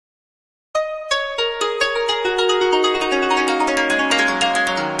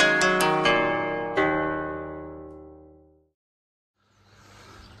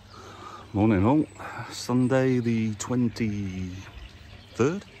Morning all. Sunday the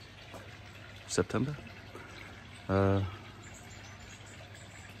 23rd September. Yeah,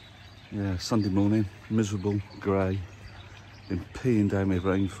 Sunday morning, miserable, grey, been peeing down with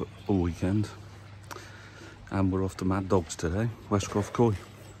rain for all weekend, and we're off to Mad Dogs today, West Croft Koi.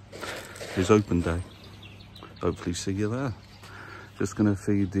 It's open day, hopefully see you there. Just going to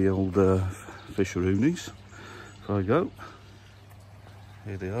feed the old fisheroonies before I go.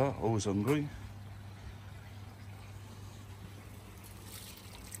 Here they are, always hungry.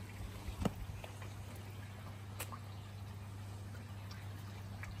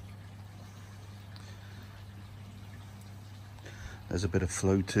 There's a bit of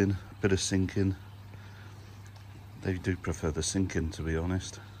floating, a bit of sinking. They do prefer the sinking, to be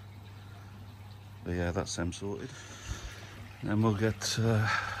honest. But yeah, that's them sorted. Then we'll get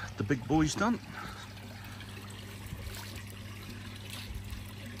the big boys done.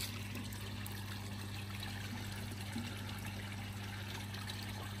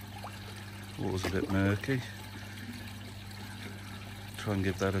 Water's a bit murky. Try and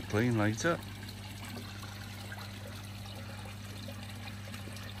give that a clean later.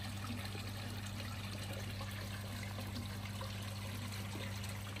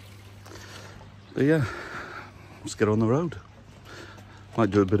 But yeah, let's get on the road.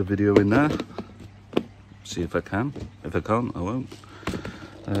 Might do a bit of video in there. See if I can. If I can't, I won't.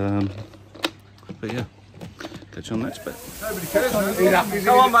 But yeah, catch you on the next bit. Nobody cares, no?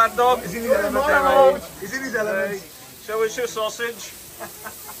 Come on, Mad Dog. He's in his element. He's in his element. Show us your sausage.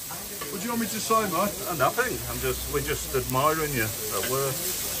 What do you want me to say, mate? Oh, nothing. We're just admiring you at work.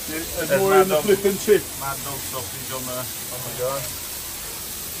 Admiring the flipping tip. Mad Dog sausage on the go.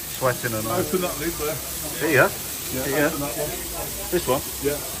 Sweating and all. Open that lid there. Here? Yeah, open that one. This one?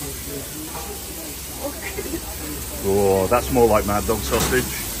 Yeah. Oh, that's more like Mad Dog sausage.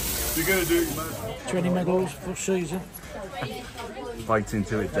 You're going to do it, mate. 20 medals for season. Bite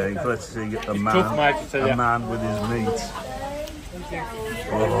into it, Dave. Let's see a man with his meat.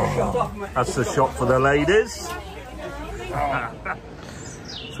 Oh, that's the shot for the ladies.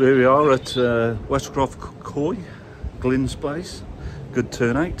 So here we are at West Croft Koi, Glyn's place. Good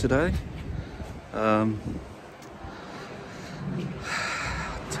turnout today. Got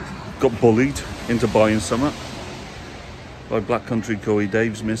bullied into buying something by Black Country Koi,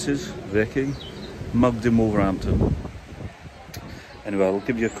 Dave's missus, Vicky. Mugged in Wolverhampton. Anyway, I'll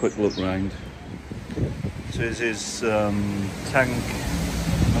give you a quick look round. So this is tank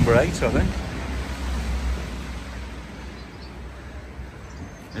number 8, I think.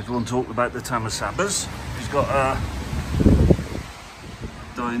 Everyone talked about the Tamasabas. He's got a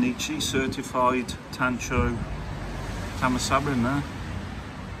Dainichi certified Tancho Tamasaba in there.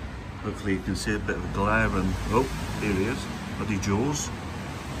 Hopefully you can see a bit of a glare and, oh, here he is, bloody jaws.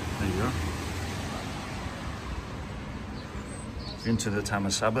 There you go. Into the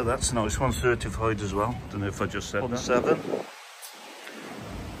Tamasaba, that's a nice one, certified as well. Don't know if I just said that. 7.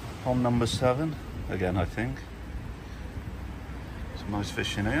 On number 7, again I think. Some nice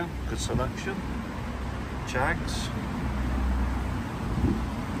fish in here, good selection. Jags.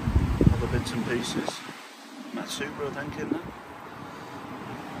 Other bits and pieces. Matsuba I think in there.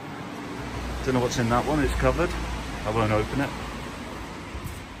 Don't know what's in that one, it's covered. I won't open it.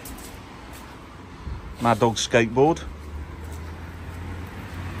 Mad Dog skateboard.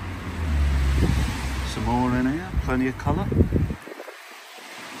 Some more in here, plenty of colour.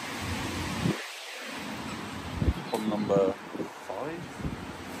 On number 5.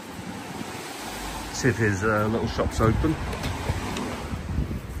 See if his little shop's open.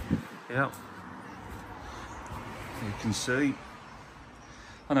 Yeah. You can see.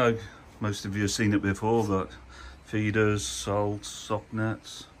 I know most of you have seen it before, but feeders, salts, sock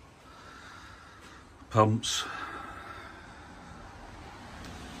nets, pumps,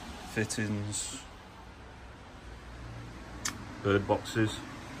 fittings, bird boxes,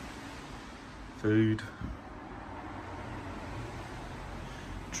 food,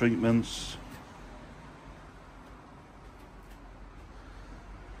 treatments,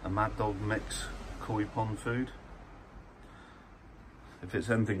 a Mad Dog mix koi pond food. If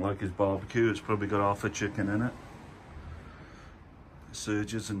it's anything like his barbecue, it's probably got half a chicken in it.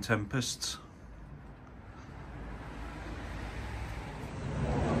 Surges and tempests.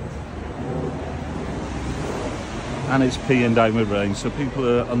 And it's peeing down with rain, so people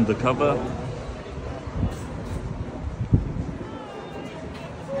are undercover.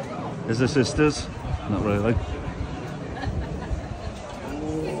 Is the sisters? Not really.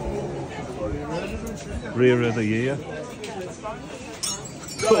 Rear of the year.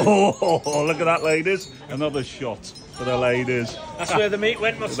 Oh, look at that, ladies. Another shot for the ladies. That's where the meat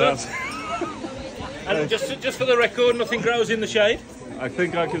went, my son. Okay. And just for the record, nothing grows in the shade. I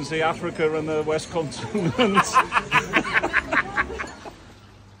think I can see Africa and the West Continent.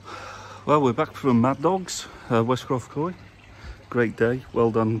 Well, we're back from Mad Dogs, West Croft Koi. Great day.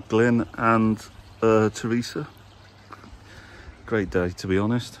 Well done, Glenn and Teresa. Great day, to be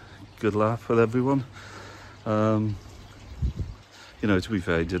honest. Good laugh with everyone. You know, to be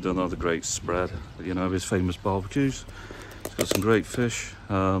fair, he did another great spread. You know, his famous barbecues. He's got some great fish.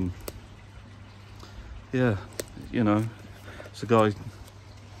 Yeah, you know, it's a guy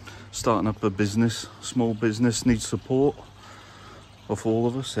starting up a business, small business, needs support of all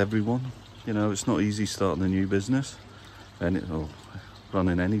of us, everyone. You know, it's not easy starting a new business or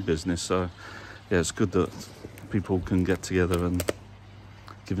running any business. So, yeah, it's good that people can get together and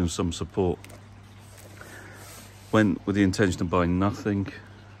give him some support. Went with the intention of buying nothing,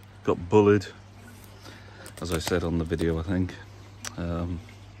 got bullied, as I said on the video, I think.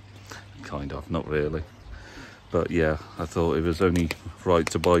 Kind of, not really. But yeah, I thought it was only right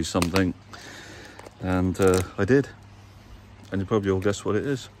to buy something, and I did. And you probably all guess what it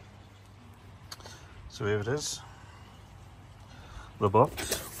is. So here it is, the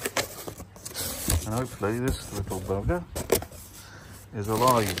box. And hopefully this little bugger is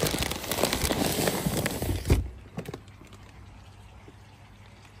alive.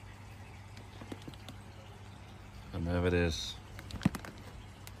 And there it is.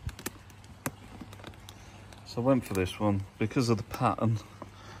 So I went for this one because of the pattern.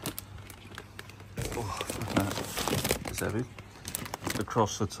 Oh, it's heavy.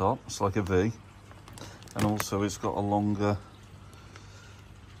 Across the top, it's like a V, and also it's got a longer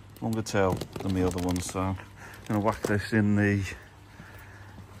tail than the other one. So I'm going to whack this in the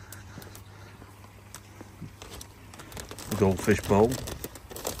goldfish bowl.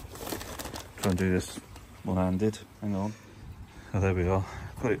 Try and do this one-handed. Hang on. Oh, there we are.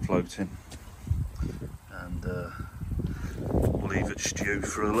 Put it floating. And we'll leave it stew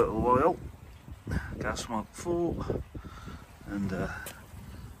for a little while. Gas mark 4, and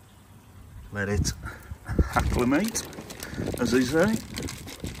let it acclimate, as they say.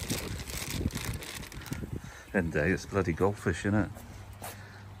 End of the day, it's bloody goldfish, isn't it?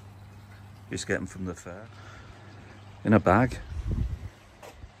 Just get them from the fair in a bag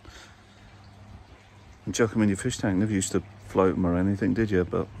and chuck them in your fish tank. Never used to float them or anything, did you?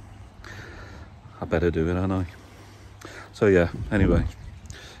 But I better do it, don't I? So yeah, anyway,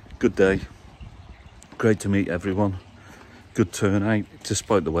 good day. Great to meet everyone. Good turnout,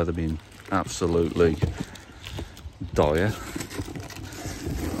 despite the weather being absolutely dire.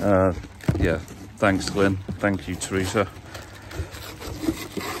 Yeah, thanks Glenn, thank you Teresa.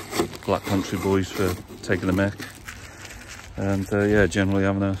 Black Country boys for taking the mick. And yeah, generally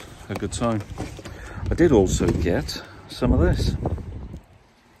having a good time. I did also get some of this.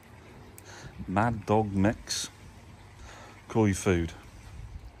 Mad Dog Mix koi food.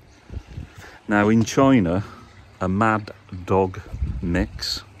 Now in China, a Mad Dog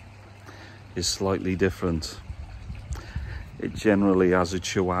mix is slightly different. It generally has a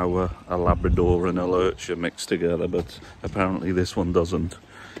Chihuahua, a Labrador and a Lurcher mixed together, but apparently this one doesn't.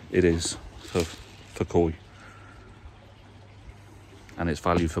 It is for koi. And it's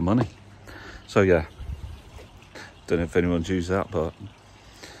value for money. So yeah, don't know if anyone's used that, but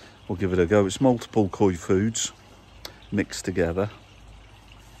we'll give it a go. It's multiple koi foods mixed together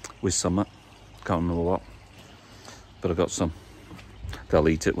with some, can't remember what, but I got some. They'll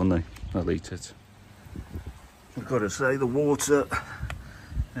eat it, won't they? They'll eat it. I've got to say, the water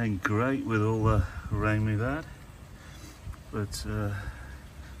ain't great with all the rain we've had, but that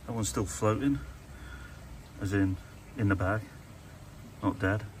one's still floating, as in the bag, not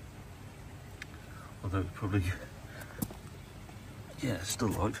dead. Although it's probably, yeah, it's still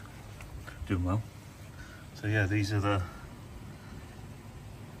alive, doing well. So yeah, these are the,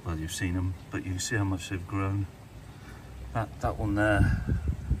 well, you've seen them, but you can see how much they've grown. That one there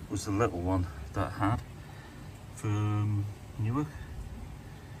was the little one that I had from Newark.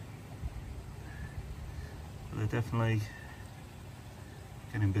 But they're definitely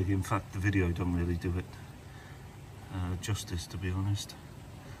getting big. In fact, the video don't really do it justice, to be honest.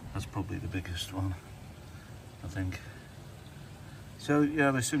 That's probably the biggest one, I think. So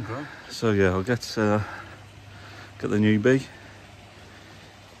yeah, they soon grow. So yeah, I'll get the newbie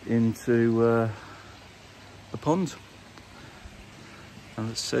into the pond and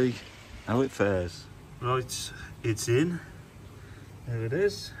let's see how it fares. Right, it's in. There it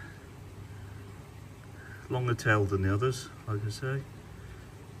is. Longer tail than the others, like I say.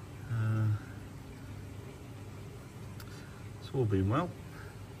 It's all been well.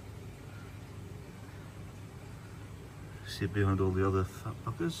 See it behind all the other fat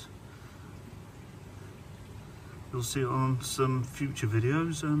buggers. you'll see it on some future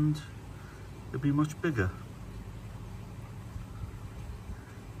videos and it'll be much bigger.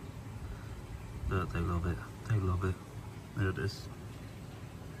 But they love it, they love it. There it is.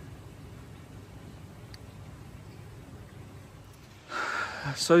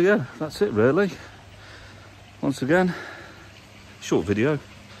 So yeah, that's it really. Once again, short video,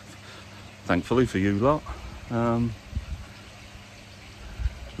 thankfully for you lot.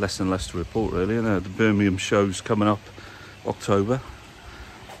 Less and less to report really, and the Birmingham show's coming up October.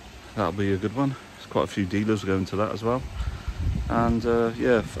 That'll be a good one. There's quite a few dealers going to that as well, and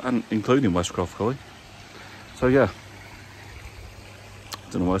yeah, and including West Croft Koi. So yeah,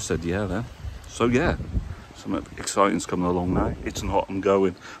 don't know why I said yeah then. So yeah, something exciting's coming along now. It's not, I'm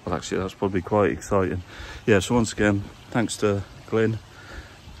going. Well, actually, that's probably quite exciting. Yeah, so once again, thanks to Glyn,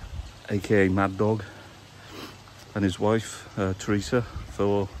 aka Mad Dog, and his wife, Teresa,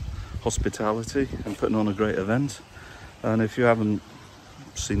 for hospitality and putting on a great event. And if you haven't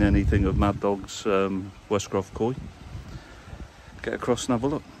seen anything of Mad Dog's West Croft Koi, get across and have a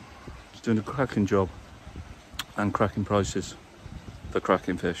look. He's doing a cracking job and cracking prices for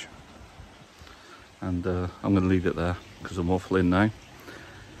cracking fish. And I'm going to leave it there because I'm waffling now.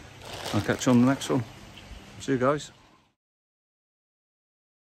 I'll catch you on the next one. See you guys.